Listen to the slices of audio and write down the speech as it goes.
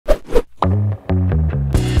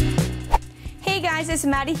guys, it's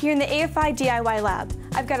Maddie here in the AFI DIY lab.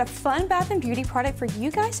 I've got a fun bath and beauty product for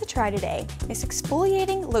you guys to try today. It's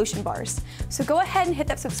exfoliating lotion bars. So go ahead and hit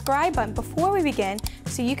that subscribe button before we begin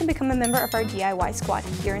so you can become a member of our DIY squad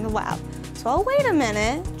here in the lab. So I'll wait a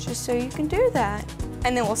minute just so you can do that,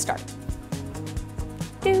 and then we'll start.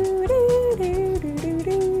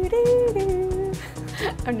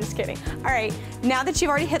 I'm just kidding. All right, now that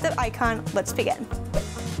you've already hit the icon, let's begin.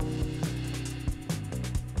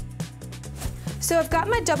 So I've got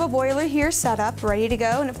my double boiler here set up, ready to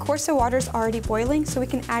go, and of course the water's already boiling so we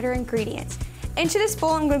can add our ingredients. Into this bowl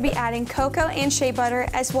I'm going to be adding cocoa and shea butter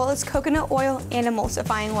as well as coconut oil and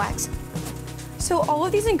emulsifying wax. So all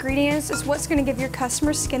of these ingredients is what's going to give your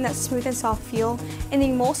customer's skin that smooth and soft feel, and the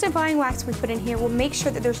emulsifying wax we put in here will make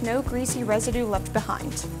sure that there's no greasy residue left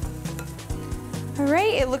behind.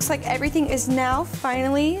 Alright, it looks like everything is now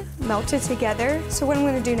finally melted together. So what I'm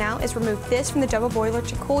going to do now is remove this from the double boiler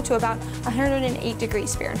to cool to about 108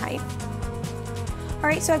 degrees Fahrenheit.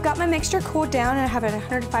 Alright, so I've got my mixture cooled down and I have it at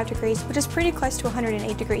 105 degrees, which is pretty close to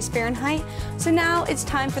 108 degrees Fahrenheit. So now it's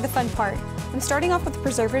time for the fun part. I'm starting off with the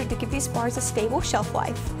preservative to give these bars a stable shelf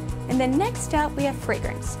life. And then next up we have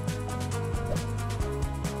fragrance.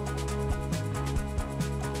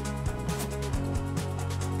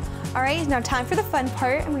 All right, now time for the fun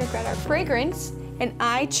part. I'm gonna grab our fragrance, and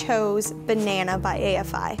I chose Banana by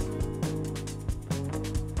AFI.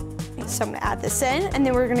 So I'm gonna add this in, and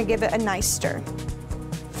then we're gonna give it a nice stir.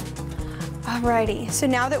 Alrighty, so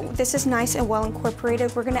now that this is nice and well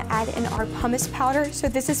incorporated, we're gonna add in our pumice powder. So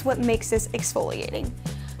this is what makes this exfoliating.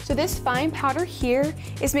 So this fine powder here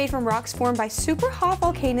is made from rocks formed by super hot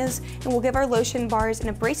volcanoes and will give our lotion bars an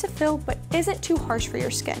abrasive feel, but isn't too harsh for your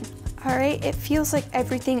skin. All right, it feels like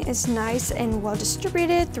everything is nice and well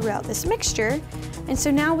distributed throughout this mixture. And so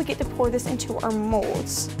now we get to pour this into our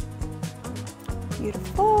molds.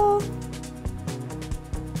 Beautiful.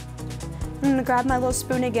 I'm gonna grab my little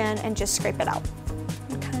spoon again and just scrape it out.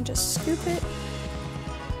 And kind of just scoop it.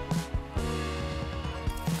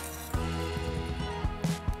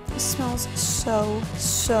 It smells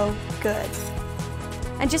so good.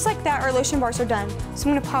 And just like that, our lotion bars are done. So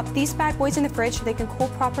I'm gonna pop these bad boys in the fridge so they can cool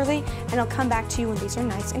properly, and I'll come back to you when these are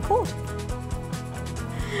nice and cooled.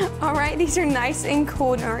 All right, these are nice and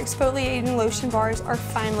cooled, and our exfoliating lotion bars are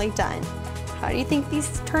finally done. How do you think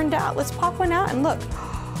these turned out? Let's pop one out and look.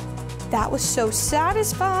 That was so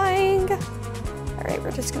satisfying. All right,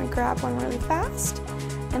 we're just gonna grab one really fast.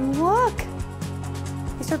 And look,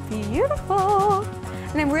 these are beautiful.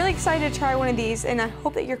 And I'm really excited to try one of these, and I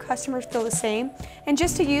hope that your customers feel the same. And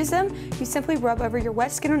just to use them, you simply rub over your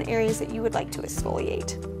wet skin on areas that you would like to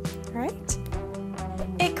exfoliate. All right?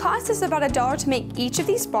 It costs us about $1 to make each of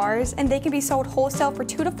these bars, and they can be sold wholesale for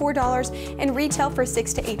 $2 to $4 and retail for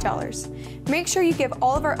 $6 to $8. Make sure you give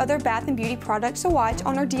all of our other bath and beauty products a watch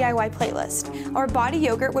on our DIY playlist. Our body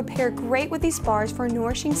yogurt would pair great with these bars for a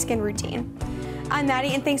nourishing skin routine. I'm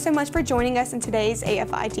Maddie, and thanks so much for joining us in today's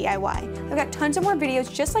AFI DIY. I've got tons of more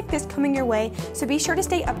videos just like this coming your way, so be sure to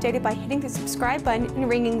stay updated by hitting the subscribe button and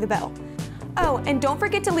ringing the bell. Oh, and don't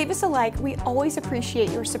forget to leave us a like. We always appreciate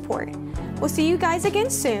your support. We'll see you guys again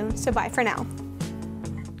soon, so bye for now.